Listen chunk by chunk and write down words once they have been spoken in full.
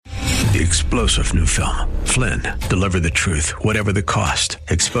the explosive new film, Flynn, Deliver the Truth, Whatever the Cost,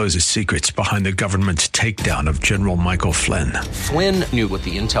 exposes secrets behind the government's takedown of General Michael Flynn. Flynn knew what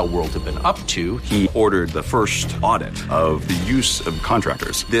the intel world had been up to. He ordered the first audit of the use of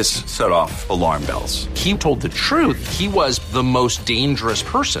contractors. This set off alarm bells. He told the truth. He was the most dangerous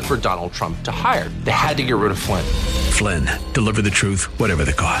person for Donald Trump to hire. They had to get rid of Flynn. Flynn, Deliver the Truth, Whatever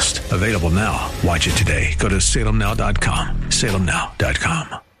the Cost. Available now. Watch it today. Go to salemnow.com.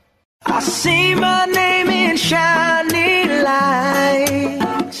 salemnow.com. I see my name in shining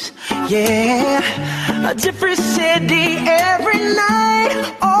lights. Yeah, a different city every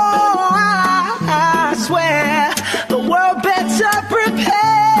night. Oh, I swear the world better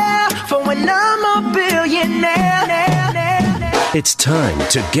prepare for when I'm a billionaire. It's time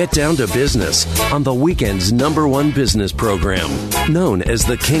to get down to business on the weekend's #1 business program. Known as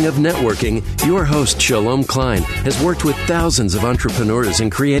the King of Networking, your host, Shalom Klein, has worked with thousands of entrepreneurs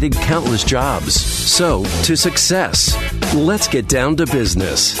and created countless jobs. So, to success. Let's get down to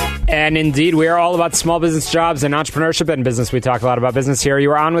business. And indeed, we are all about small business jobs and entrepreneurship and business. We talk a lot about business here.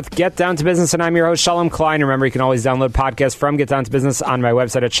 You are on with Get Down to Business, and I'm your host, Shalom Klein. Remember, you can always download podcasts from Get Down to Business on my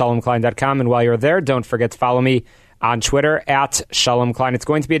website at shalomklein.com. And while you're there, don't forget to follow me on Twitter at Shalom Klein. It's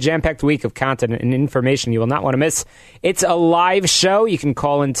going to be a jam-packed week of content and information you will not want to miss. It's a live show. You can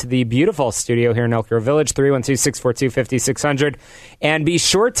call into the beautiful studio here in Elk Grove Village, 312-642-5600. And be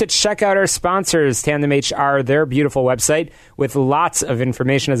sure to check out our sponsors, Tandem HR, their beautiful website with lots of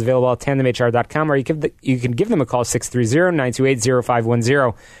information is available at tandemhr.com, or you can give them a call,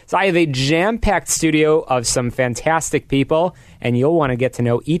 630-928-0510. So I have a jam-packed studio of some fantastic people, and you'll want to get to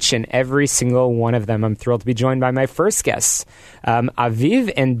know each and every single one of them. I'm thrilled to be joined by my first guests,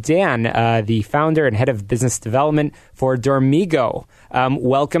 Aviv and Dan, the founder and head of business development for Dormigo.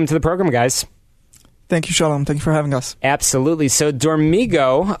 Welcome to the program, guys. Thank you, Shalom. Thank you for having us. Absolutely. So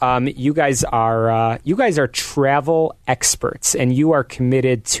Dormigo, you guys are travel experts, and you are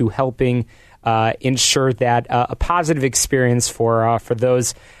committed to helping ensure that a positive experience for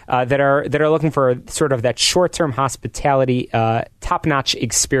those that are looking for sort of that short-term hospitality, top-notch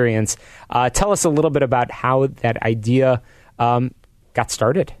experience. Tell us a little bit about how that idea got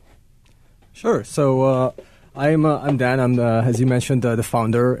started. Sure. So I'm Dan. I'm as you mentioned, the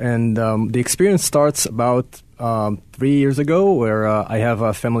founder, and the experience starts about 3 years ago, where I have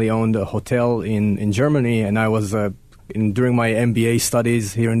a family-owned hotel in Germany, and I was during my MBA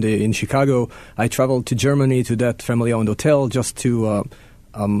studies here in Chicago. I traveled to Germany to that family-owned hotel just to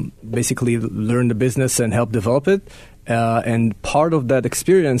basically learn the business and help develop it. And part of that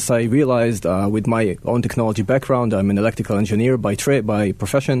experience, I realized with my own technology background, I'm an electrical engineer by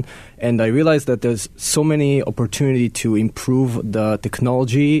profession, and I realized that there's so many opportunity to improve the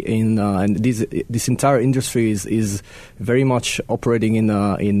technology and this entire industry is very much operating in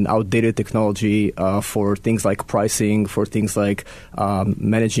outdated technology for things like pricing, for things like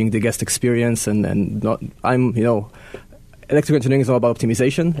managing the guest experience, electrical engineering is all about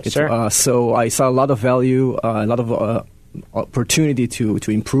optimization. Sure. So I saw a lot of value, a lot of opportunity to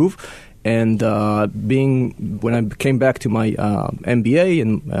improve. And when I came back to my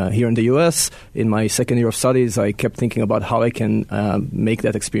MBA here in the U.S., in my second year of studies, I kept thinking about how I can make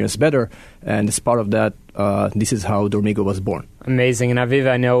that experience better. And as part of that, this is how Dormigo was born. Amazing. And Aviv,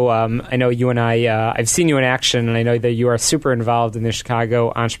 I know you and I've seen you in action, and I know that you are super involved in the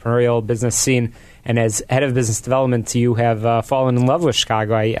Chicago entrepreneurial business scene. And as head of business development, you have fallen in love with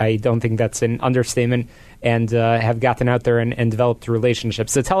Chicago. I don't think that's an understatement, and have gotten out there and developed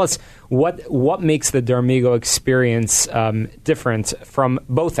relationships. So tell us what makes the Dormigo experience different from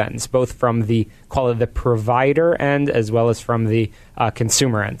both ends, both from the provider end as well as from the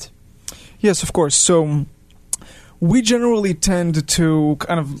consumer end. Yes, of course. So we generally tend to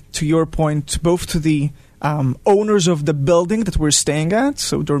to your point, both to the owners of the building that we're staying at.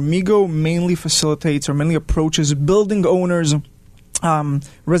 So Dormigo mainly facilitates or mainly approaches building owners,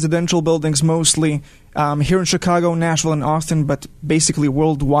 residential buildings mostly, here in Chicago, Nashville, and Austin, but basically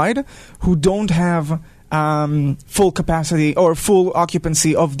worldwide, who don't have full capacity or full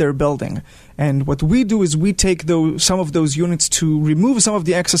occupancy of their building. And what we do is we take some of those units to remove some of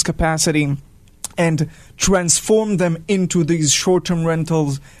the excess capacity and transform them into these short-term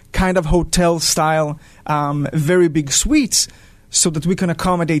rentals, kind of hotel-style, very big suites, so that we can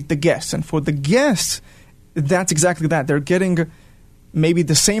accommodate the guests. And for the guests, that's exactly that. They're getting maybe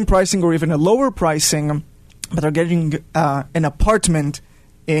the same pricing or even a lower pricing, but they're getting an apartment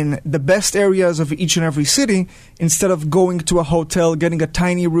in the best areas of each and every city, instead of going to a hotel, getting a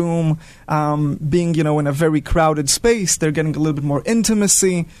tiny room, being in a very crowded space. They're getting a little bit more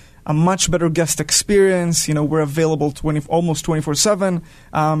intimacy, a much better guest experience. We're available almost 24/7.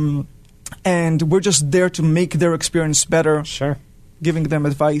 and we're just there to make their experience better. Sure. Giving them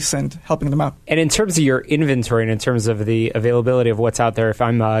advice and helping them out. And in terms of your inventory and in terms of the availability of what's out there, if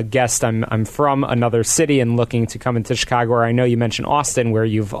I'm a guest, I'm from another city and looking to come into Chicago, or I know you mentioned Austin, where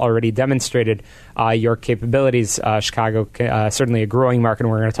you've already demonstrated your capabilities. Chicago, certainly a growing market,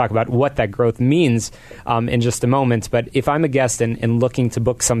 and we're going to talk about what that growth means in just a moment. But if I'm a guest and looking to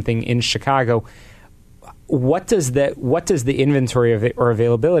book something in Chicago, what does the inventory or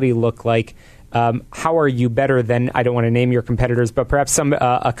availability look like? How are you better than, I don't want to name your competitors, but perhaps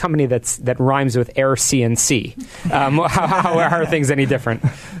a company that rhymes with Air CNC? How are things any different?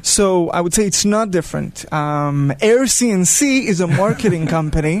 So I would say it's not different. Air CNC is a marketing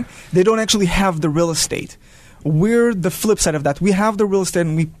company. They don't actually have the real estate. We're the flip side of that. We have the real estate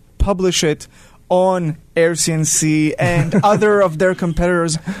and we publish it on Air CNC and other of their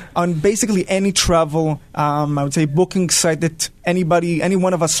competitors on basically any travel, I would say, booking site that any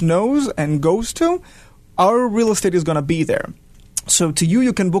one of us knows and goes to. Our real estate is going to be there. So to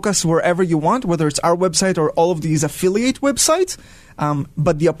you can book us wherever you want, whether it's our website or all of these affiliate websites.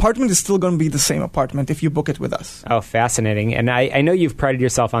 But the apartment is still going to be the same apartment if you book it with us. Oh, fascinating. And I know you've prided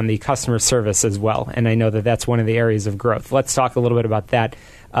yourself on the customer service as well, and I know that's one of the areas of growth. Let's talk a little bit about that.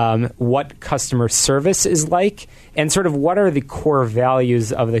 What customer service is like, and sort of what are the core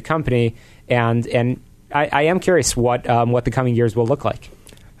values of the company, and I am curious what the coming years will look like.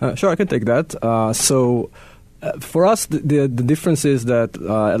 Sure, I can take that. For us, the difference is that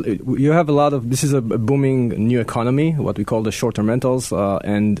you have a lot of, this is a booming new economy, what we call the short-term rentals,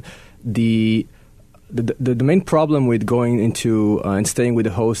 and the main problem with going into and staying with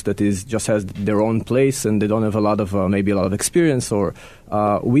a host that just has their own place and they don't have maybe a lot of experience, or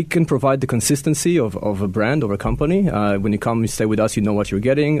we can provide the consistency of a brand or a company. When you come, you stay with us, you know what you're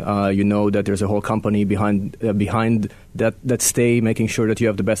getting. You know that there's a whole company behind that stay, making sure that you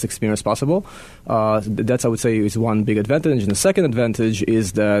have the best experience possible. That's, I would say, is one big advantage. And the second advantage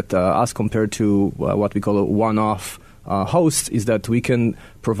is that us compared to what we call a one-off host is that we can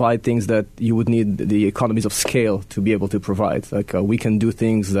provide things that you would need the economies of scale to be able to provide. Like we can do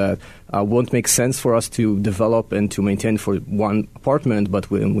things that won't make sense for us to develop and to maintain for one apartment, but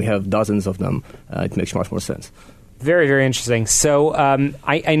when we have dozens of them, it makes much more sense. Very, very interesting. So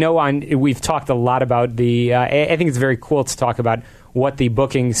I know we've talked a lot about I think it's very cool to talk about what the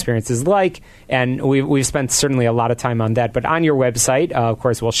booking experience is like, and we've spent certainly a lot of time on that. But on your website, of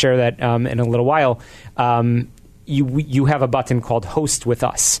course, we'll share that in a little while, you have a button called Host with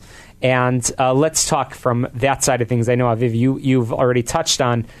Us. And let's talk from that side of things. I know, Aviv, you've already touched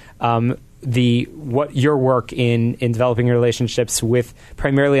on your work in developing relationships with,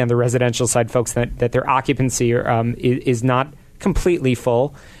 primarily on the residential side, folks that their occupancy is not completely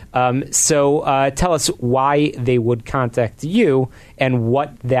full. So tell us why they would contact you and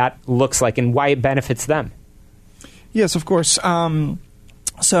what that looks like and why it benefits them. Yes, of course.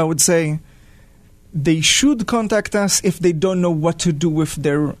 So I would say they should contact us if they don't know what to do with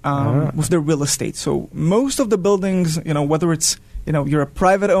their real estate. So most of the buildings, whether it's you're a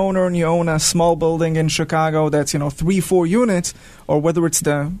private owner and you own a small building in Chicago that's 3-4 units, or whether it's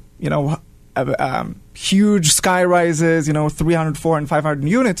the huge sky rises, 300, 400, and 500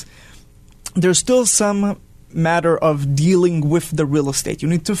 units, there's still some matter of dealing with the real estate. You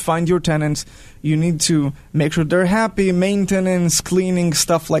need to find your tenants. You need to make sure they're happy, maintenance, cleaning,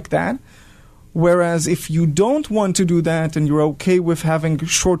 stuff like that. Whereas if you don't want to do that and you're okay with having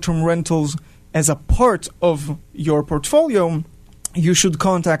short-term rentals as a part of your portfolio, you should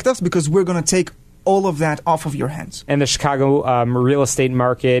contact us because we're going to take all of that off of your hands. And the Chicago real estate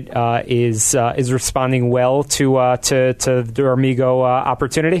market is responding well to the Dormigo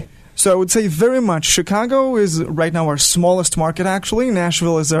opportunity? So I would say very much. Chicago is right now our smallest market, actually.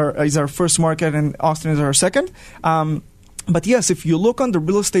 Nashville is our first market and Austin is our second. But yes, if you look on the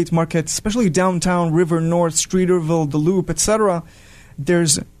real estate market, especially downtown, River North, Streeterville, the Loop, etc.,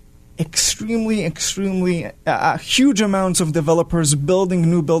 there's extremely huge amounts of developers building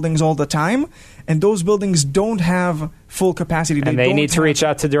new buildings all the time, and those buildings don't have full capacity. And they need to reach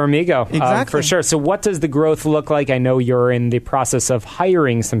out to Dormigo, exactly. For sure. So what does the growth look like? I know you're in the process of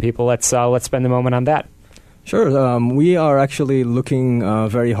hiring some people. Let's spend a moment on that. Sure. We are actually looking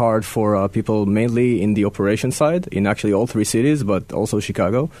very hard for people mainly in the operation side, in actually all three cities, but also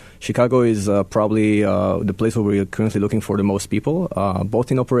Chicago. Chicago is probably the place where we're currently looking for the most people,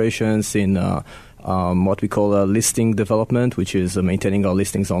 both in operations, in what we call listing development, which is maintaining our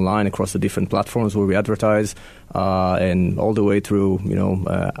listings online across the different platforms where we advertise, and all the way through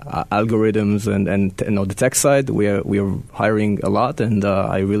algorithms and the tech side. We are hiring a lot, and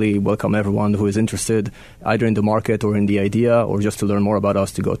I really welcome everyone who is interested either in the market or in the idea or just to learn more about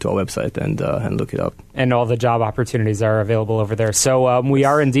us to go to our website and look it up. And all the job opportunities are available over there. So we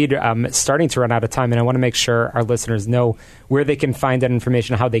are indeed starting to run out of time, and I want to make sure our listeners know where they can find that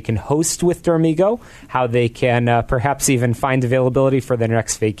information, how they can host with Dormigo, how they can perhaps even find availability for their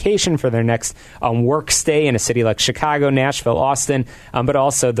next vacation, for their next work stay in a city like Chicago, Nashville, Austin, but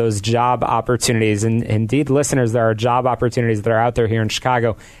also those job opportunities. And indeed, listeners, there are job opportunities that are out there here in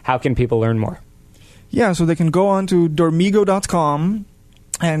Chicago. How can people learn more? Yeah, so they can go on to dormigo.com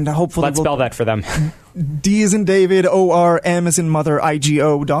and hopefully... Let's spell that for them. D as in David, O-R-M as in mother,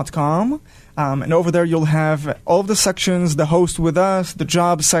 I-G-O.com. And over there you'll have all of the sections, the host with us, the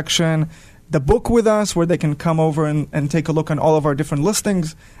job section, the book with us, where they can come over and take a look on all of our different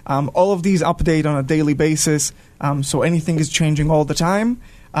listings. All of these update on a daily basis, so anything is changing all the time.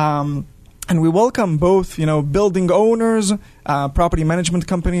 And we welcome both, building owners, property management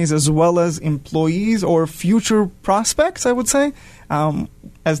companies, as well as employees or future prospects, I would say.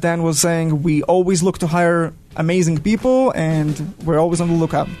 As Dan was saying, we always look to hire amazing people, and we're always on the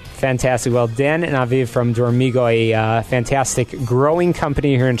lookout. Fantastic. Well, Dan and Aviv from Dormigo, a fantastic growing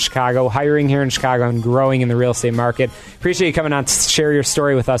company here in Chicago, hiring here in Chicago and growing in the real estate market. Appreciate you coming on to share your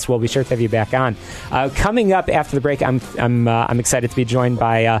story with us. We'll be sure to have you back on. Coming up after the break, I'm excited to be joined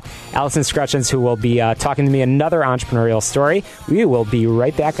by Allison Scrutchins, who will be talking to me another entrepreneurial story. We will be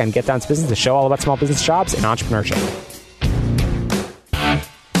right back on Get Down to Business, the show all about small business jobs and entrepreneurship.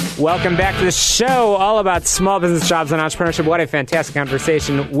 Welcome back to the show, all about small business jobs and entrepreneurship. What a fantastic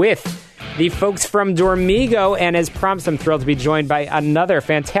conversation with the folks from Dormigo. And as promised, I'm thrilled to be joined by another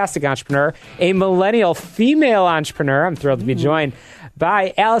fantastic entrepreneur, a millennial female entrepreneur. I'm thrilled to be joined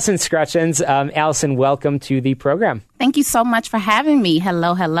by Allison Scrutchins. Allison, welcome to the program. Thank you so much for having me.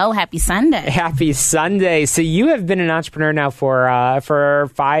 Hello. Happy Sunday. Happy Sunday. So you have been an entrepreneur now for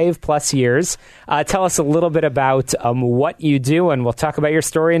 5+ years. Tell us a little bit about what you do, and we'll talk about your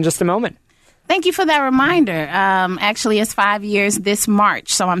story in just a moment. Thank you for that reminder. Actually, it's 5 years this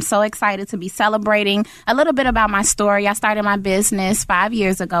March, so I'm so excited to be celebrating. A little bit about my story. I started my business 5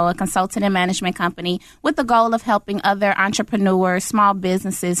 years ago, a consulting and management company, with the goal of helping other entrepreneurs, small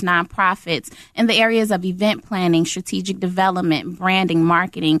businesses, nonprofits in the areas of event planning, strategic development, branding,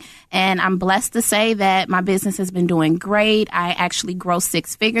 marketing. And I'm blessed to say that my business has been doing great. I actually grossed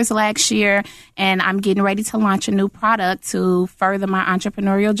 6 figures last year, and I'm getting ready to launch a new product to further my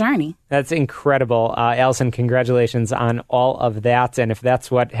entrepreneurial journey. That's incredible. Allison, congratulations on all of that. And if that's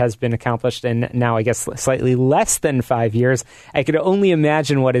what has been accomplished in now, I guess, slightly less than 5 years, I could only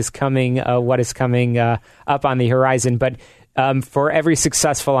imagine what is coming up on the horizon. But for every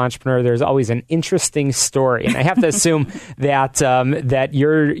successful entrepreneur, there's always an interesting story. And I have to assume that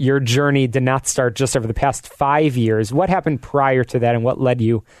your journey did not start just over the past 5 years. What happened prior to that, and what led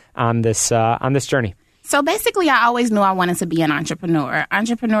you on this journey? So basically, I always knew I wanted to be an entrepreneur.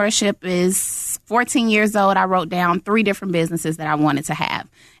 Entrepreneurship is 14 years old. I wrote down 3 different businesses that I wanted to have.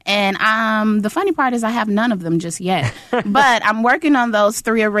 And the funny part is I have none of them just yet. But I'm working on those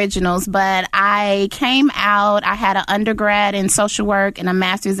 3 originals. But I came out, I had an undergrad in social work and a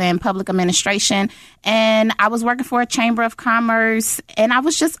master's in public administration. And I was working for a chamber of commerce, and I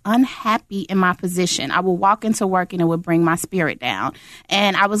was just unhappy in my position. I would walk into work and it would bring my spirit down.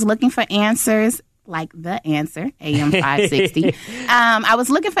 And I was looking for answers. Like The Answer, AM 560. I was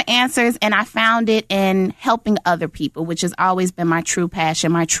looking for answers, and I found it in helping other people, which has always been my true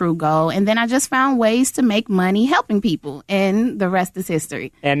passion, my true goal. And then I just found ways to make money helping people, and the rest is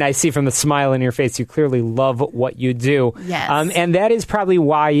history. And I see from the smile in your face, you clearly love what you do. Yes. And that is probably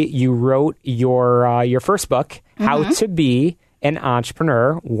why you wrote your first book, How to Be an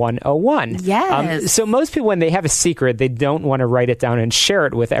Entrepreneur 101. Yes. So most people, when they have a secret, they don't want to write it down and share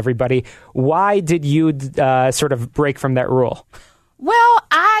it with everybody. Why did you sort of break from that rule? Well,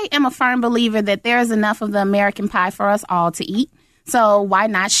 I am a firm believer that there is enough of the American pie for us all to eat. So why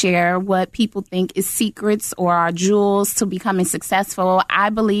not share what people think is secrets or our jewels to becoming successful? I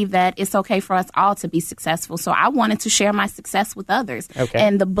believe that it's okay for us all to be successful. So I wanted to share my success with others. Okay.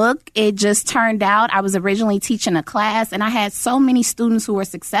 And the book, it just turned out, I was originally teaching a class, and I had so many students who were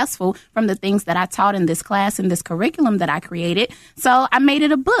successful from the things that I taught in this class and this curriculum that I created. So I made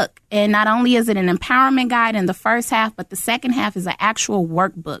it a book. And not only is it an empowerment guide in the first half, but the second half is an actual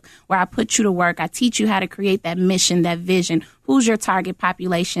workbook where I put you to work. I teach you how to create that mission, that vision, who's your target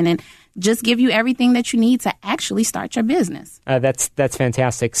population, and just give you everything that you need to actually start your business. That's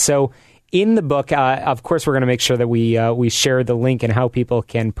fantastic. So In the book, of course, we're going to make sure that we share the link and how people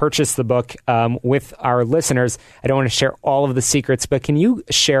can purchase the book with our listeners. I don't want to share all of the secrets, but can you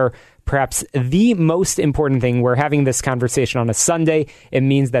share perhaps the most important thing? We're having this conversation on a Sunday. It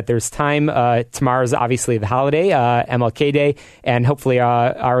means that there's time. Tomorrow's obviously the holiday, MLK Day, and hopefully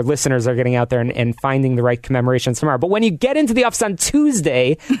our listeners are getting out there and finding the right commemorations tomorrow. But when you get into the office on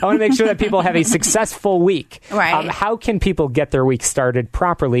Tuesday, I want to make sure that people have a successful week. Right. How can people get their week started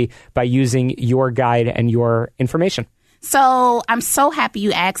properly by using your guide and your information? So I'm so happy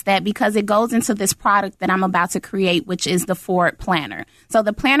you asked that because it goes into this product that I'm about to create, which is the Forward Planner. So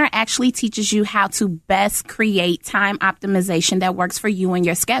the planner actually teaches you how to best create time optimization that works for you and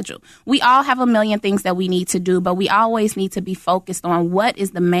your schedule. We all have a million things that we need to do, but we always need to be focused on what is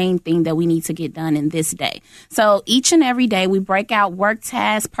the main thing that we need to get done in this day. So each and every day we break out work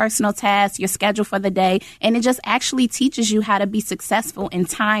tasks, personal tasks, your schedule for the day, and it just actually teaches you how to be successful in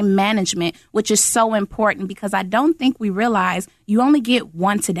time management, which is so important because I don't think we realize you only get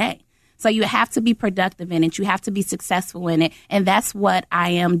one today. So you have to be productive in it. You have to be successful in it. And that's what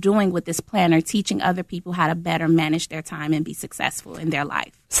I am doing with this planner, teaching other people how to better manage their time and be successful in their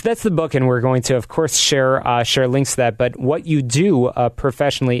life. So that's the book, and we're going to, of course, share links to that. But what you do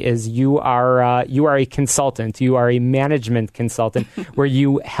professionally is you are a consultant. You are a management consultant where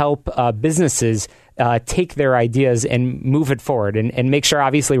you help businesses take their ideas and move it forward and make sure,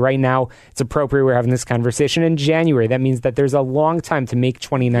 obviously, right now it's appropriate. We're having this conversation in January. That means that there's a long time to make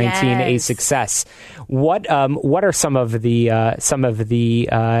 2019 a success. What are some of the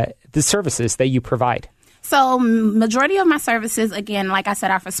services that you provide? So majority of my services, again, like I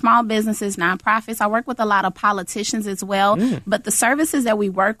said, are for small businesses, nonprofits. I work with a lot of politicians as well. But the services that we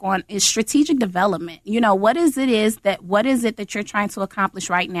work on is strategic development. You know, what is it that you're trying to accomplish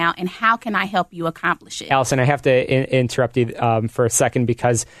right now, and how can I help you accomplish it? Allison, I have to interrupt you for a second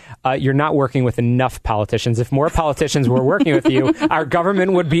because you're not working with enough politicians. If more politicians were working with you, our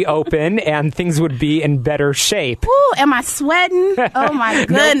government would be open and things would be in better shape. Ooh, am I sweating? Oh, my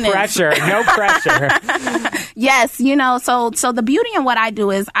goodness. No pressure. Yes, you know, so the beauty in what I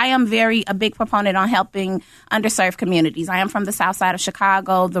do is I am a big proponent on helping underserved communities. I am from the south side of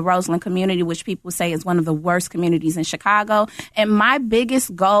Chicago, the Roseland community, which people say is one of the worst communities in Chicago. And my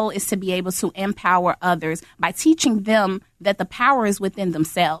biggest goal is to be able to empower others by teaching them that the power is within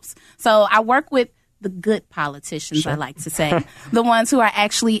themselves. So I work with the good politicians, I like to say, the ones who are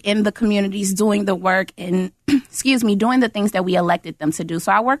actually in the communities doing the work and, doing the things that we elected them to do.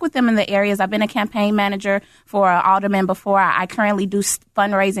 So I work with them in the areas. I've been a campaign manager for alderman before. I currently do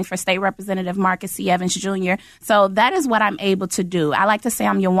fundraising for State Representative Marcus C. Evans Jr. So that is what I'm able to do. I like to say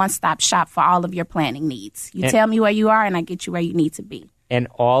I'm your one-stop shop for all of your planning needs. You tell me where you are and I get you where you need to be. And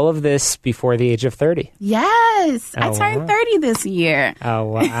all of this before the age of 30. Yes. I turned 30 this year. Oh,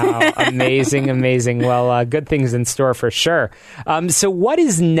 wow. Amazing. Well, good things in store for sure. So what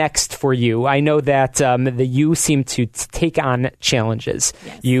is next for you? I know that you seem to take on challenges.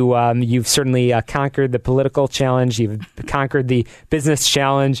 Yes. You've certainly conquered the political challenge. You've conquered the business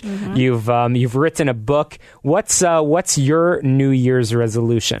challenge. Mm-hmm. You've written a book. What's your New Year's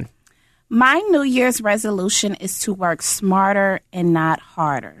resolution? My New Year's resolution is to work smarter and not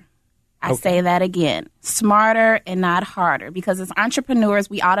harder. I say that again, smarter and not harder, because as entrepreneurs,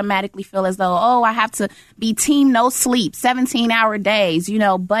 we automatically feel as though, I have to be team no sleep, 17-hour days,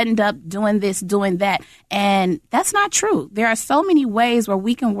 buttoned up, doing this, doing that. And that's not true. There are so many ways where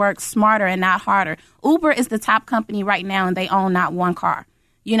we can work smarter and not harder. Uber is the top company right now, and they own not one car.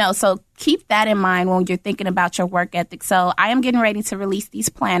 So keep that in mind when you're thinking about your work ethic. So I am getting ready to release these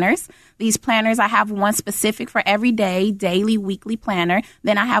planners. These planners, I have one specific for every day, daily, weekly planner.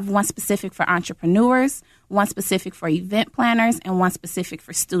 Then I have one specific for entrepreneurs, one specific for event planners, and one specific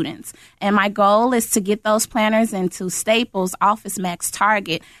for students. And my goal is to get those planners into Staples, OfficeMax,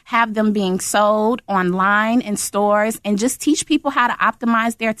 Target, have them being sold online in stores, and just teach people how to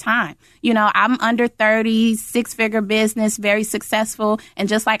optimize their time. I'm under 30, six-figure business, very successful, and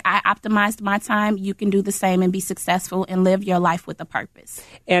just like I optimized my time, you can do the same and be successful and live your life with a purpose.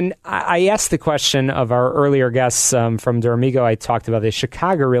 And I asked the question of our earlier guests from Dormigo. I talked about the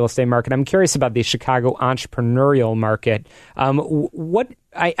Chicago real estate market. I'm curious about the Chicago entrepreneurial market.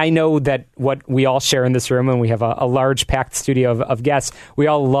 I know that what we all share in this room, and we have a large packed studio of guests, we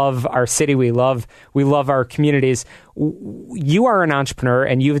all love our city. We love our communities. You are an entrepreneur,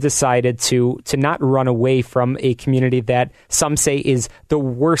 and you've decided to not run away from a community that some say is the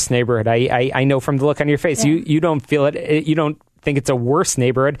worst neighborhood. I know from the look on your face, you don't feel it. You don't think it's a worse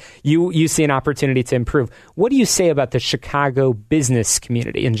neighborhood. You see an opportunity to improve. What do you say about the Chicago business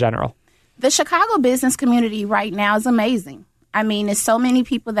community in general? The Chicago business community right now is amazing. I mean, there's so many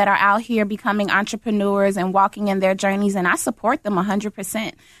people that are out here becoming entrepreneurs and walking in their journeys, and I support them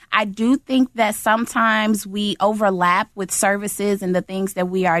 100%. I do think that sometimes we overlap with services and the things that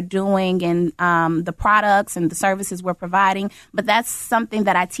we are doing and the products and the services we're providing, but that's something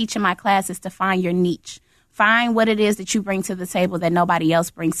that I teach in my class is to find your niche. Find what it is that you bring to the table that nobody else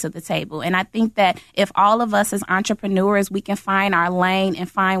brings to the table. And I think that if all of us as entrepreneurs, we can find our lane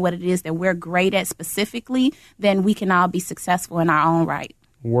and find what it is that we're great at specifically, then we can all be successful in our own right.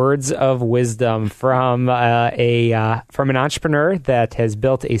 Words of wisdom from an entrepreneur that has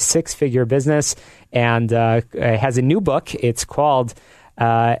built a 6-figure business and has a new book. It's called...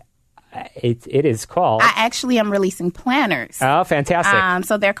 It is called... I actually am releasing planners. Oh, fantastic.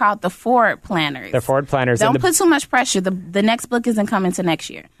 So they're called the Ford Planners. The Ford Planners. Don't put too much pressure. The next book isn't coming to next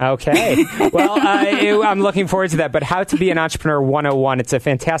year. Okay. Well, I'm looking forward to that. But How to Be an Entrepreneur 101, it's a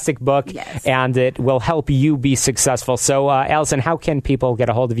fantastic book, yes, and it will help you be successful. So, Allison, how can people get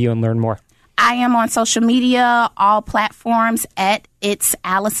a hold of you and learn more? I am on social media, all platforms at It's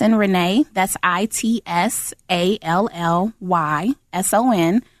Allison Renee. That's ITSALLYSON.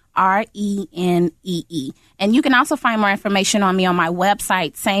 RENEE. And you can also find more information on me on my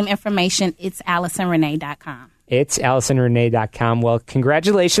website. Same information, it's AllisonRenee.com. It's AllisonRenee.com. Well,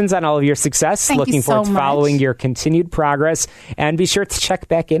 congratulations on all of your success. Thank Looking you so forward to much. following your continued progress. And be sure to check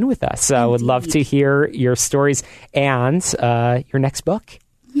back in with us. I would love to hear your stories and your next book.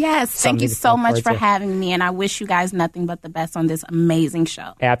 Yes, thank you so much for forward to. having me, and I wish you guys nothing but the best on this amazing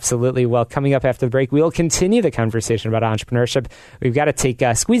show. Absolutely. Well, coming up after the break, we'll continue the conversation about entrepreneurship. We've got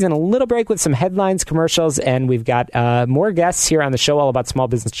to squeeze in a little break with some headlines, commercials, and we've got more guests here on the show all about small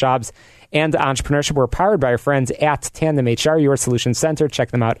business jobs and entrepreneurship. We're powered by our friends at Tandem HR, your solution center.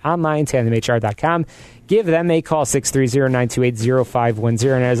 Check them out online, tandemhr.com. Give them a call,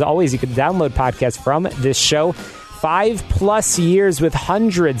 630-928-0510. And as always, you can download podcasts from this show. 5+ years with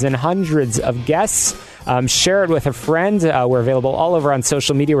hundreds and hundreds of guests. Share it with a friend. We're available all over on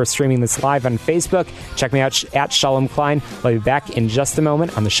social media. We're streaming this live on Facebook. Check me out at Shalom Klein. We'll be back in just a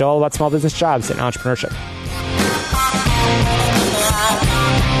moment on the show all about small business jobs and entrepreneurship.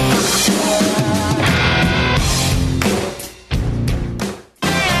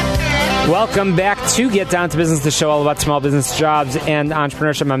 Welcome back to Get Down to Business, the show all about small business jobs and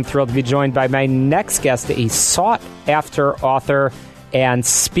entrepreneurship. I'm thrilled to be joined by my next guest, a sought-after author and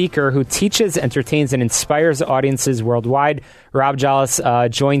speaker who teaches, entertains, and inspires audiences worldwide. Rob Jolles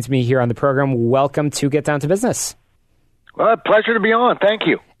joins me here on the program. Welcome to Get Down to Business. Well, pleasure to be on. Thank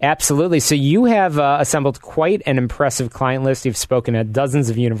you. Absolutely. So you have assembled quite an impressive client list. You've spoken at dozens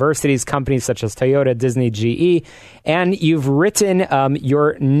of universities, companies such as Toyota, Disney, GE, and you've written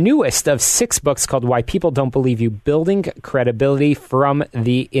your newest of 6 books called Why People Don't Believe You, Building Credibility from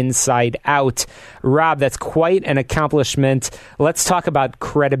the Inside Out. Rob, that's quite an accomplishment. Let's talk about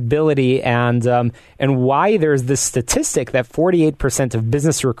credibility and why there's this statistic that 48% of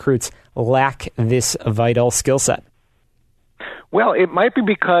business recruits lack this vital skill set. Well, it might be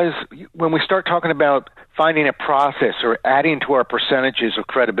because when we start talking about finding a process or adding to our percentages of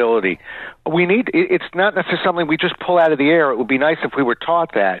credibility, it's not necessarily something we just pull out of the air. It would be nice if we were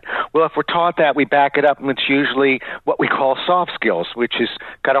taught that. Well, if we're taught that, we back it up, and it's usually what we call soft skills, which has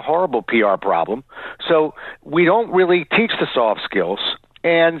got a horrible PR problem. So we don't really teach the soft skills.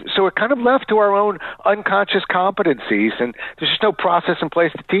 And so we're kind of left to our own unconscious competencies, and there's just no process in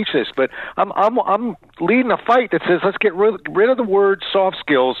place to teach this. But I'm leading a fight that says let's get rid of the word soft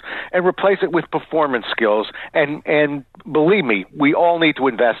skills and replace it with performance skills. And believe me, we all need to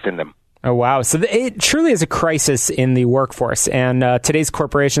invest in them. Oh, wow. So it truly is a crisis in the workforce. And today's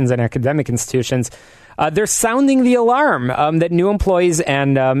corporations and academic institutions, they're sounding the alarm that new employees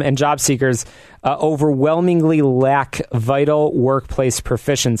and job seekers overwhelmingly lack vital workplace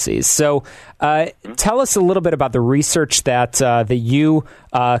proficiencies. So tell us a little bit about the research that you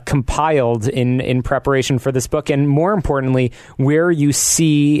compiled in preparation for this book, and more importantly, where you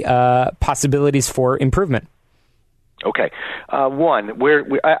see possibilities for improvement. Okay. One,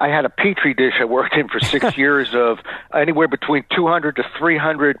 I had a petri dish I worked in for 6 years of anywhere between 200 to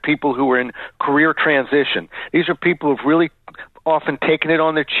 300 people who were in career transition. These are people who've really often taken it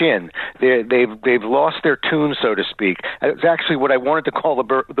on their chin. They've lost their tune, so to speak. It's actually what I wanted to call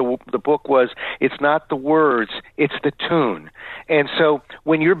the book was, it's not the words, it's the tune. And so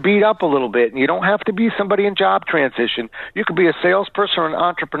when you're beat up a little bit, and you don't have to be somebody in job transition, you could be a salesperson or an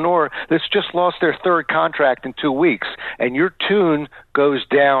entrepreneur that's just lost their 3rd contract in 2 weeks, and your tune goes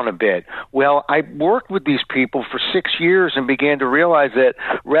down a bit. Well, I worked with these people for 6 years and began to realize that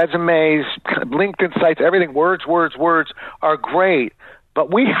resumes, LinkedIn sites, everything, words are great,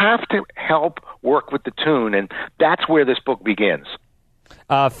 But we have to help work with the tune, and that's where this book begins.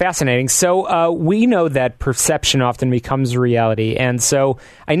 Fascinating. So we know that perception often becomes reality. And so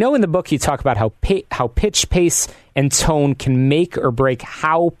I know in the book you talk about how pitch, pace, and tone can make or break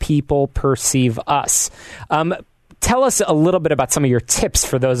how people perceive us. Tell us a little bit about some of your tips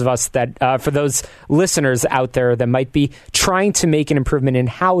for those of us for those listeners out there that might be trying to make an improvement in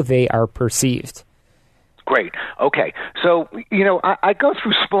how they are perceived. Great. Okay. So, I go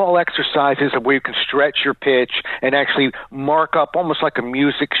through small exercises where you can stretch your pitch and actually mark up almost like a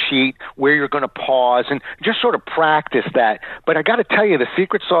music sheet where you're going to pause and just sort of practice that. But I got to tell you, the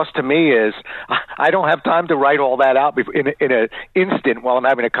secret sauce to me is I don't have time to write all that out in an instant while I'm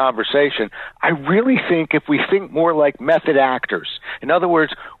having a conversation. I really think if we think more like method actors, in other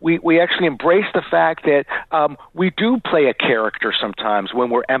words, we actually embrace the fact that we do play a character sometimes when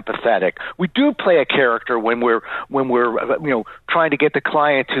we're empathetic. We do play a character when we're trying to get the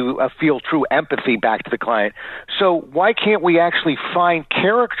client to feel true empathy back to the client. So why can't we actually find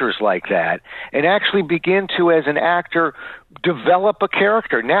characters like that and actually begin to, as an actor, develop a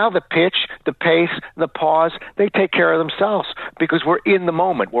character? Now the pitch, the pace, the pause, they take care of themselves because we're in the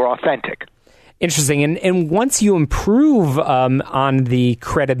moment. We're authentic. Interesting. And once you improve on the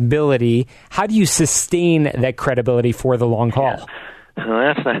credibility, how do you sustain that credibility for the long haul? Yeah.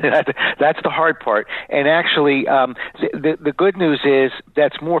 That's the hard part. And actually, the good news is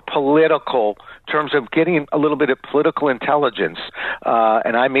that's more political in terms of getting a little bit of political intelligence.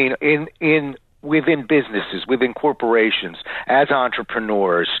 And I mean, within businesses, within corporations, as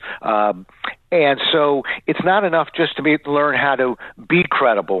entrepreneurs. And so it's not enough just to learn how to be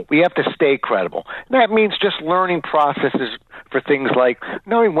credible. We have to stay credible. And that means just learning processes for things like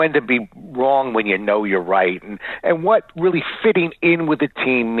knowing when to be wrong when you know you're right, and what really fitting in with the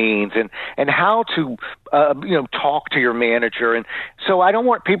team means, and how to talk to your manager. And so I don't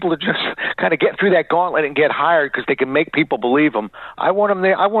want people to just kind of get through that gauntlet and get hired because they can make people believe them. I want them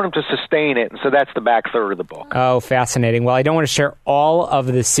there. I want them to sustain it. And so that's the back third of the book. Oh, fascinating. Well, I don't want to share all of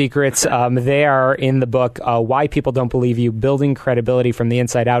the secrets. They are in the book, Why People Don't Believe You, Building Credibility from the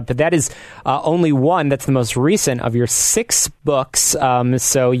Inside Out. But that is only one. That's the most recent of your 6 books.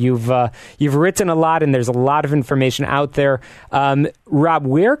 So you've written a lot, and there's a lot of information out there. Rob,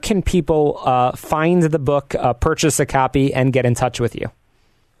 where can people find the book, purchase a copy, and get in touch with you?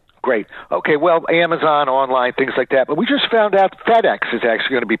 Great. Okay, well, Amazon, online, things like that. But we just found out FedEx is actually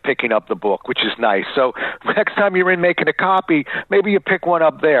going to be picking up the book, which is nice. So next time you're in making a copy, maybe you pick one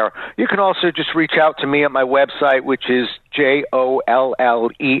up there. You can also just reach out to me at my website, which is JOLLES.com.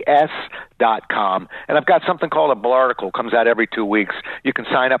 And I've got something called a Bull Article. Comes out every 2 weeks. You can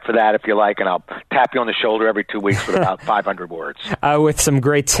sign up for that if you like, and I'll tap you on the shoulder every 2 weeks with about 500 words. With some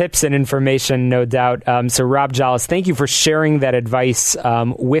great tips and information, no doubt. So Rob Jolles, thank you for sharing that advice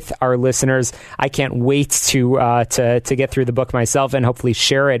with our listeners. I can't wait to get through the book myself and hopefully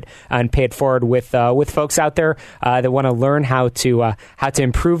share it and pay it forward with folks out there that want to learn how to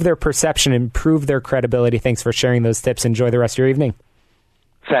improve their perception, improve their credibility. Thanks for sharing those tips. Enjoy the rest of your evening.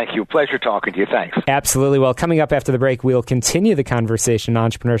 Thank you. Pleasure talking to you. Thanks. Absolutely. Well, coming up after the break, we'll continue the conversation on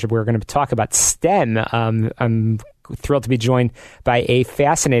entrepreneurship. We're going to talk about STEM. I'm thrilled to be joined by a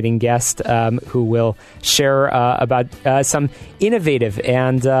fascinating guest who will share about some innovative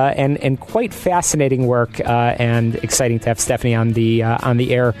and quite fascinating work, and exciting to have Stephanie on the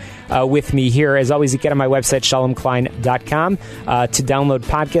air with me here. As always, you get on my website, shalomklein.com, to download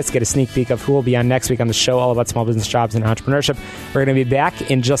podcasts, get a sneak peek of who will be on next week on the show, all about small business jobs and entrepreneurship. We're going to be back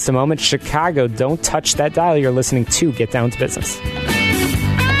in just a moment. Chicago, don't touch that dial. You're listening to Get Down to Business.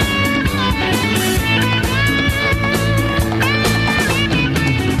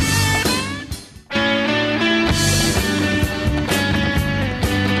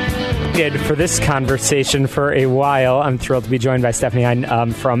 For this conversation for a while. I'm thrilled to be joined by Stephanie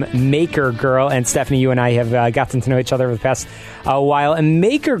Hein from Maker Girl. And Stephanie, you and I have gotten to know each other over the past while. And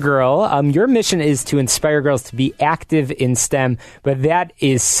Maker Girl, your mission is to inspire girls to be active in STEM, but that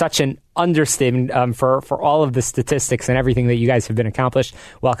is such an understatement for all of the statistics and everything that you guys have been accomplished.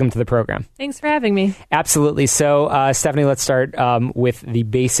 Welcome to the program. Thanks for having me. Absolutely. So, Stephanie, let's start with the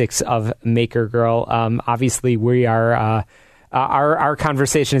basics of Maker Girl. Obviously, we are... Our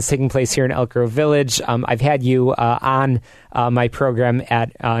conversation is taking place here in Elk Grove Village. I've had you on my program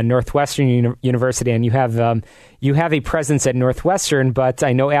at Northwestern University, and you have a presence at Northwestern. But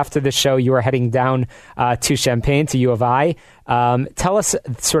I know after the show you are heading down to Champaign, to U of I. Tell us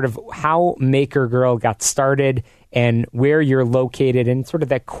sort of how Maker Girl got started and where you're located, and sort of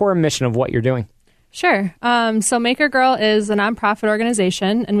that core mission of what you're doing. Sure. So Maker Girl is a nonprofit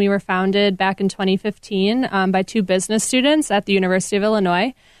organization, and we were founded back in 2015 by 2 business students at the University of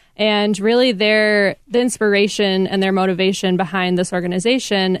Illinois. And really the inspiration and their motivation behind this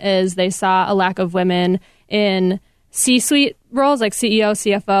organization is they saw a lack of women in C-suite roles like CEO,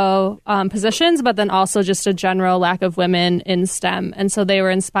 CFO positions, but then also just a general lack of women in STEM. And so they were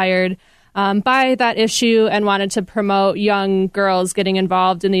inspired by that issue and wanted to promote young girls getting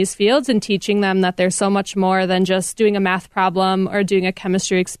involved in these fields and teaching them that there's so much more than just doing a math problem or doing a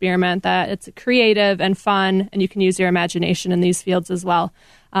chemistry experiment, that it's creative and fun and you can use your imagination in these fields as well.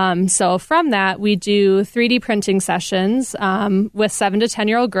 So from that, we do 3D printing sessions with 7 to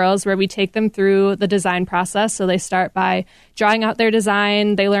 10-year-old girls where we take them through the design process. So they start by drawing out their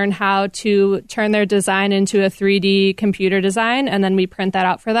design. They learn how to turn their design into a 3D computer design, and then we print that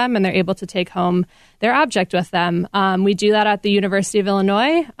out for them, and they're able to take home their object with them. We do that at the University of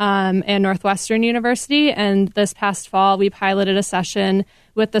Illinois and Northwestern University, and this past fall, we piloted a session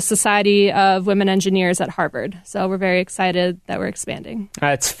with the Society of Women Engineers at Harvard. So we're very excited that we're expanding.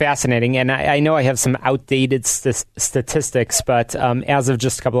 It's fascinating. And I know I have some outdated statistics, but as of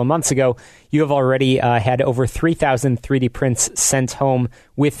just a couple of months ago, you have already had over 3,000 3D prints sent home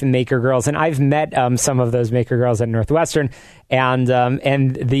with Maker Girls. And I've met some of those Maker Girls at Northwestern, and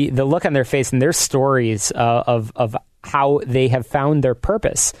the look on their face and their stories of how they have found their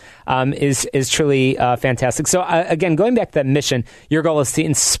purpose is truly fantastic. So again, going back to that mission, your goal is to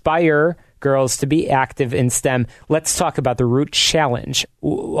inspire girls to be active in STEM. Let's talk about the root challenge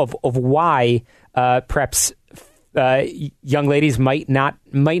of why perhaps young ladies might not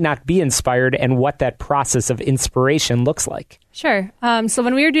be inspired, and what that process of inspiration looks like. Sure. So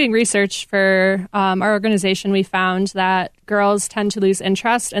when we were doing research for our organization, we found that girls tend to lose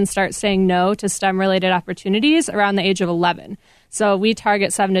interest and start saying no to STEM-related opportunities around the age of 11. So we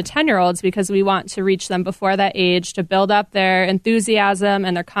target 7 to 10-year-olds because we want to reach them before that age to build up their enthusiasm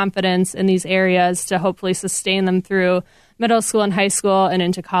and their confidence in these areas to hopefully sustain them through middle school and high school and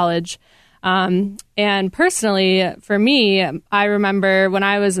into college. And personally, for me, I remember when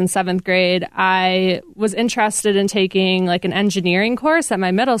I was in 7th grade, I was interested in taking like an engineering course at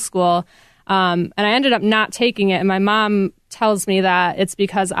my middle school. And I ended up not taking it. And my mom tells me that it's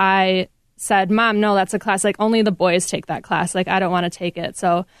because I said, "Mom, no, that's a class, like only the boys take that class. Like I don't want to take it."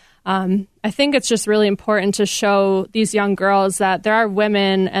 So I think it's just really important to show these young girls that there are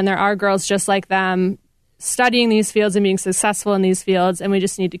women and there are girls just like them studying these fields and being successful in these fields, and we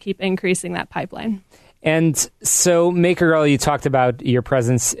just need to keep increasing that pipeline. And so, Maker Girl, you talked about your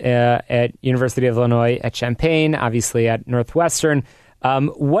presence at University of Illinois at Champaign, obviously at Northwestern.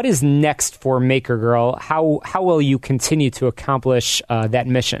 What is next for Maker Girl? How will you continue to accomplish that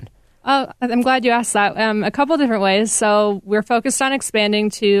mission? Oh, I'm glad you asked that. A couple different ways. So we're focused on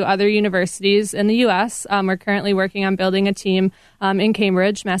expanding to other universities in the U.S. We're currently working on building a team in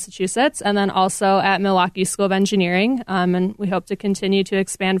Cambridge, Massachusetts, and then also at Milwaukee School of Engineering. And we hope to continue to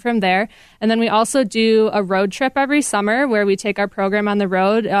expand from there. And then we also do a road trip every summer where we take our program on the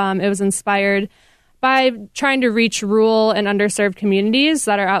road. It was inspired by trying to reach rural and underserved communities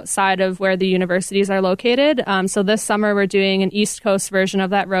that are outside of where the universities are located. So this summer, we're doing an East Coast version of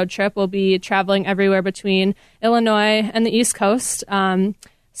that road trip. We'll be traveling everywhere between Illinois and the East Coast.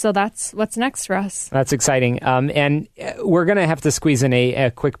 So that's what's next for us. That's exciting. And we're going to have to squeeze in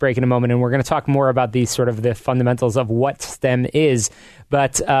a quick break in a moment, and we're going to talk more about these sort of the fundamentals of what STEM is.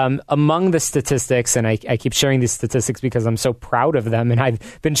 But among the statistics, and I keep sharing these statistics because I'm so proud of them, and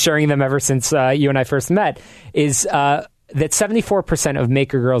I've been sharing them ever since you and I first met, is that 74% of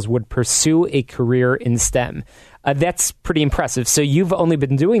Maker Girls would pursue a career in STEM. That's pretty impressive. So you've only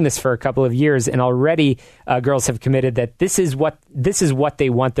been doing this for a couple of years, and already girls have committed that this is what they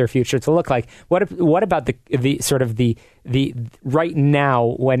want their future to look like. What about the sort of the right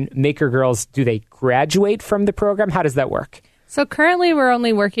now, when Maker Girls, do they graduate from the program? How does that work? So currently we're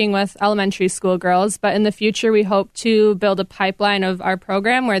only working with elementary school girls, but in the future we hope to build a pipeline of our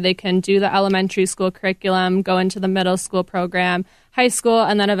program where they can do the elementary school curriculum, go into the middle school program, high school,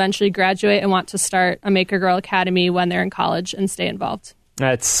 and then eventually graduate and want to start a Maker Girl Academy when they're in college and stay involved.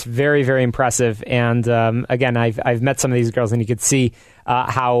 That's very, very impressive. And again, I've met some of these girls, and you could see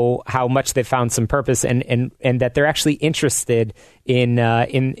how much they found some purpose, and that they're actually interested in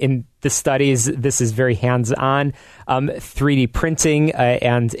the studies. This is very hands-on. 3D printing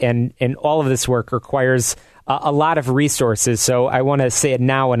and all of this work requires a lot of resources. So I want to say it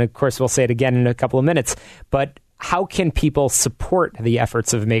now, and of course we'll say it again in a couple of minutes. But how can people support the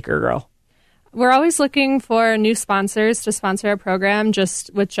efforts of Maker Girl? We're always looking for new sponsors to sponsor our program,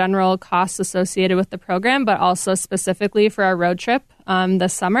 just with general costs associated with the program, but also specifically for our road trip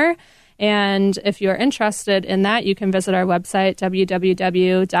this summer. And if you're interested in that, you can visit our website,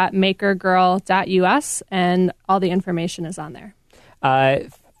 www.makergirl.us, and all the information is on there.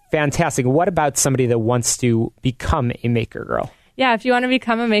 Fantastic. What about somebody that wants to become a Maker Girl? Yeah, if you want to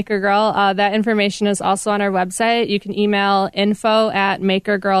become a Maker Girl, that information is also on our website. You can email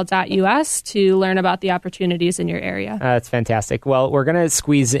info@makergirl.us to learn about the opportunities in your area. That's fantastic. Well, we're going to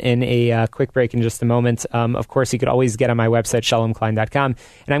squeeze in a quick break in just a moment. Of course, you could always get on my website, shalomklein.com,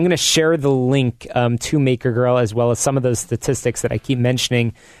 and I'm going to share the link to Maker Girl as well as some of those statistics that I keep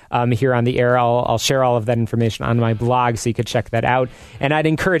mentioning here on the air. I'll share all of that information on my blog, so you could check that out. And I'd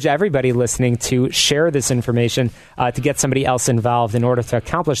encourage everybody listening to share this information to get somebody else involved. In order to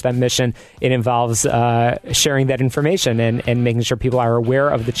accomplish that mission, it involves sharing that information and making sure people are aware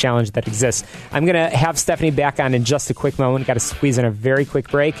of the challenge that exists. I'm going to have Stephanie back on in just a quick moment. Got to squeeze in a very quick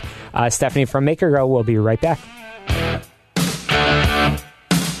break. Stephanie from Maker Girl will be right back.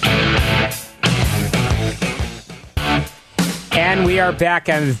 And we are back.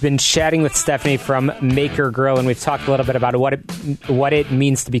 I've been chatting with Stephanie from Maker Girl, and we've talked a little bit about what it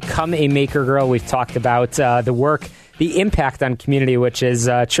means to become a Maker Girl. We've talked about the work, the impact on community, which is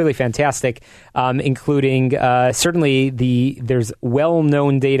truly fantastic, including certainly there's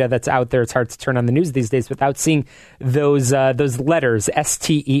well-known data that's out there. It's hard to turn on the news these days without seeing those letters,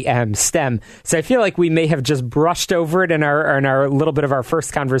 STEM, STEM. So I feel like we may have just brushed over it in our little bit of our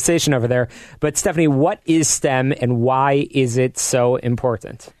first conversation over there. But Stephanie, what is STEM and why is it so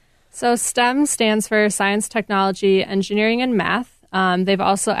important? So STEM stands for Science, Technology, Engineering, and Math. They've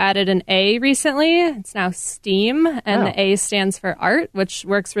also added an A recently. It's now STEAM, and the A stands for Art, which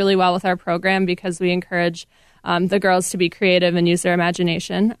works really well with our program because we encourage the girls to be creative and use their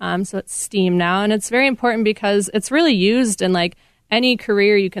imagination. So it's STEAM now, and it's very important because it's really used in like any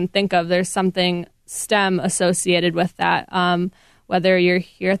career you can think of. There's something STEM associated with that. Whether you're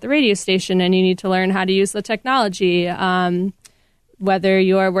here at the radio station and you need to learn how to use the technology, whether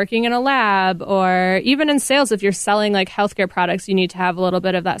you're working in a lab or even in sales, if you're selling like healthcare products, you need to have a little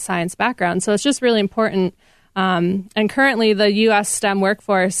bit of that science background. So it's just really important. And currently the U.S. STEM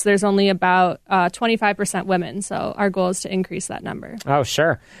workforce, there's only about 25% women. So our goal is to increase that number. Oh,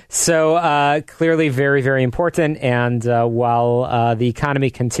 sure. So clearly very, very important. And while the economy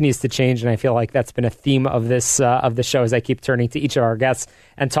continues to change, and I feel like that's been a theme of this of the show as I keep turning to each of our guests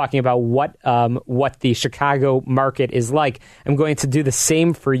and talking about what the Chicago market is like, I'm going to do the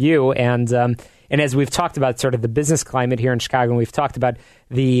same for you. And as we've talked about sort of the business climate here in Chicago, and we've talked about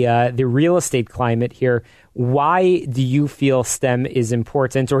the real estate climate here, why do you feel STEM is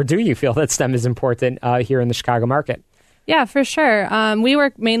important, or do you feel that STEM is important here in the Chicago market? Yeah, for sure. We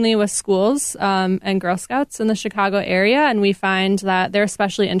work mainly with schools and Girl Scouts in the Chicago area, and we find that they're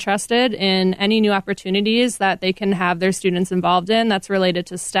especially interested in any new opportunities that they can have their students involved in that's related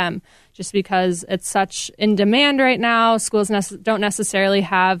to STEM, just because it's such in demand right now. Schools don't necessarily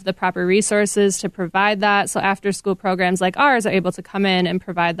have the proper resources to provide that, so after-school programs like ours are able to come in and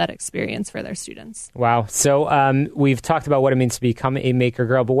provide that experience for their students. Wow. So we've talked about what it means to become a Maker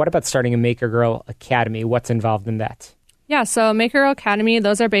Girl, but what about starting a Maker Girl Academy? What's involved in that? Yeah, so Maker Girl Academy,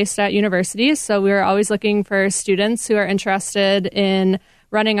 those are based at universities. So we're always looking for students who are interested in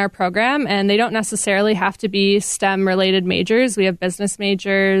running our program, and they don't necessarily have to be STEM-related majors. We have business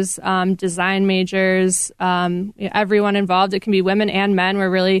majors, design majors, everyone involved. It can be women and men. We're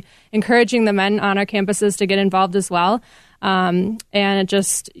really encouraging the men on our campuses to get involved as well. And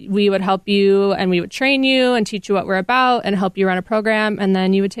we would help you, and we would train you and teach you what we're about and help you run a program, and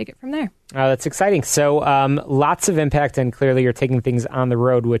then you would take it from there. Oh, that's exciting. So lots of impact, and clearly you're taking things on the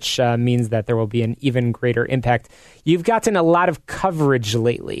road, which means that there will be an even greater impact. You've gotten a lot of coverage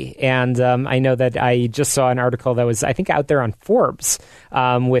lately, and I know that I just saw an article that was, I think, out there on Forbes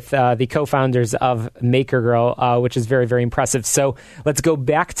with the co-founders of Maker Girl, which is very, very impressive. So let's go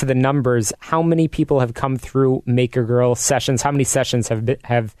back to the numbers. How many people have come through Maker Girl sessions? How many sessions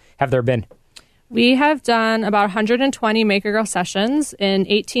have there been? We have done about 120 Maker Girl sessions in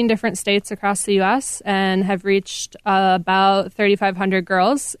 18 different states across the U.S. and have reached about 3,500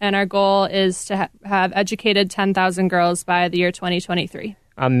 girls. And our goal is to have educated 10,000 girls by the year 2023.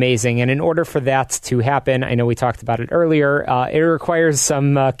 Amazing. And in order for that to happen, I know we talked about it earlier, it requires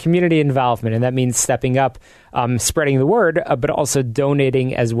some community involvement, and that means stepping up, spreading the word, but also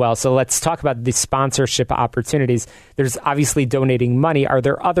donating as well. So let's talk about the sponsorship opportunities. There's obviously donating money. Are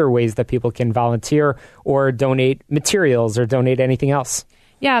there other ways that people can volunteer or donate materials or donate anything else?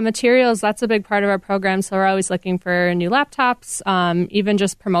 Yeah, materials, that's a big part of our program. So we're always looking for new laptops, even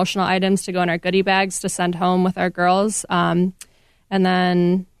just promotional items to go in our goodie bags to send home with our girls. And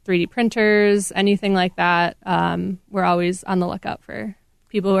then 3D printers, anything like that. We're always on the lookout for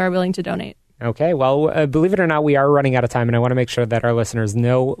people who are willing to donate. Okay, well, believe it or not, we are running out of time, and I want to make sure that our listeners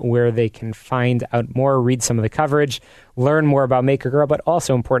know where they can find out more, read some of the coverage, learn more about Maker Girl, but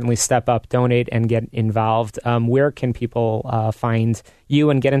also importantly, step up, donate, and get involved. Where can people find you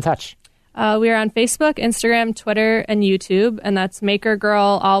and get in touch? We are on Facebook, Instagram, Twitter, and YouTube, and that's Maker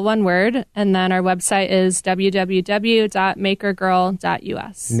Girl, all one word. And then our website is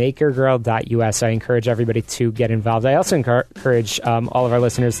www.makergirl.us. Makergirl.us. I encourage everybody to get involved. I also encourage all of our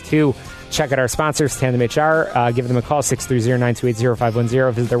listeners to check out our sponsors, Tandem HR. Give them a call,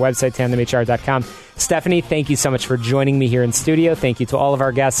 630-928-0510. Visit their website, tandemhr.com. Stephanie, thank you so much for joining me here in studio. Thank you to all of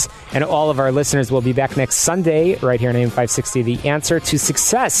our guests and all of our listeners. We'll be back next Sunday right here on AM 560, The Answer to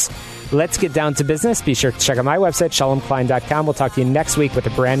Success. Let's get down to business. Be sure to check out my website, shalomklein.com. We'll talk to you next week with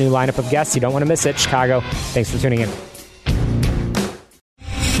a brand new lineup of guests. You don't want to miss it. Chicago, thanks for tuning in.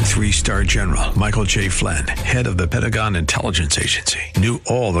 3-star General Michael J. Flynn, head of the Pentagon Intelligence Agency, knew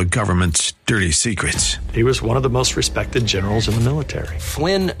all the government's dirty secrets. He was one of the most respected generals in the military.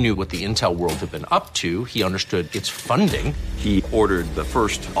 Flynn knew what the intel world had been up to. He understood its funding. He ordered the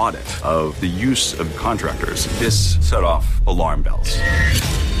first audit of the use of contractors. This set off alarm bells.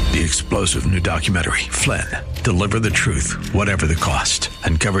 The explosive new documentary, Flynn, Deliver the Truth, Whatever the Cost,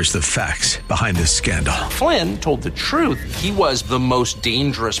 uncovers the facts behind this scandal. Flynn told the truth. He was the most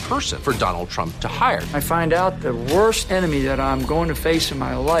dangerous person for Donald Trump to hire. I find out the worst enemy that I'm going to face in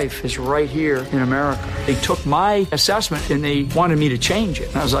my life is right here in America. They took my assessment and they wanted me to change it.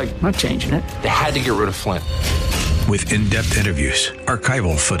 And I was like, I'm not changing it. They had to get rid of Flynn. With in-depth interviews,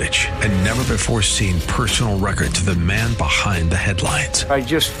 archival footage, and never-before-seen personal records of the man behind the headlines. I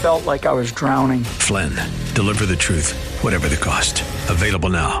just felt like I was drowning. Flynn, Deliver the Truth, Whatever the Cost. Available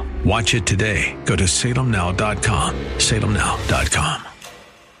now. Watch it today. Go to salemnow.com. salemnow.com.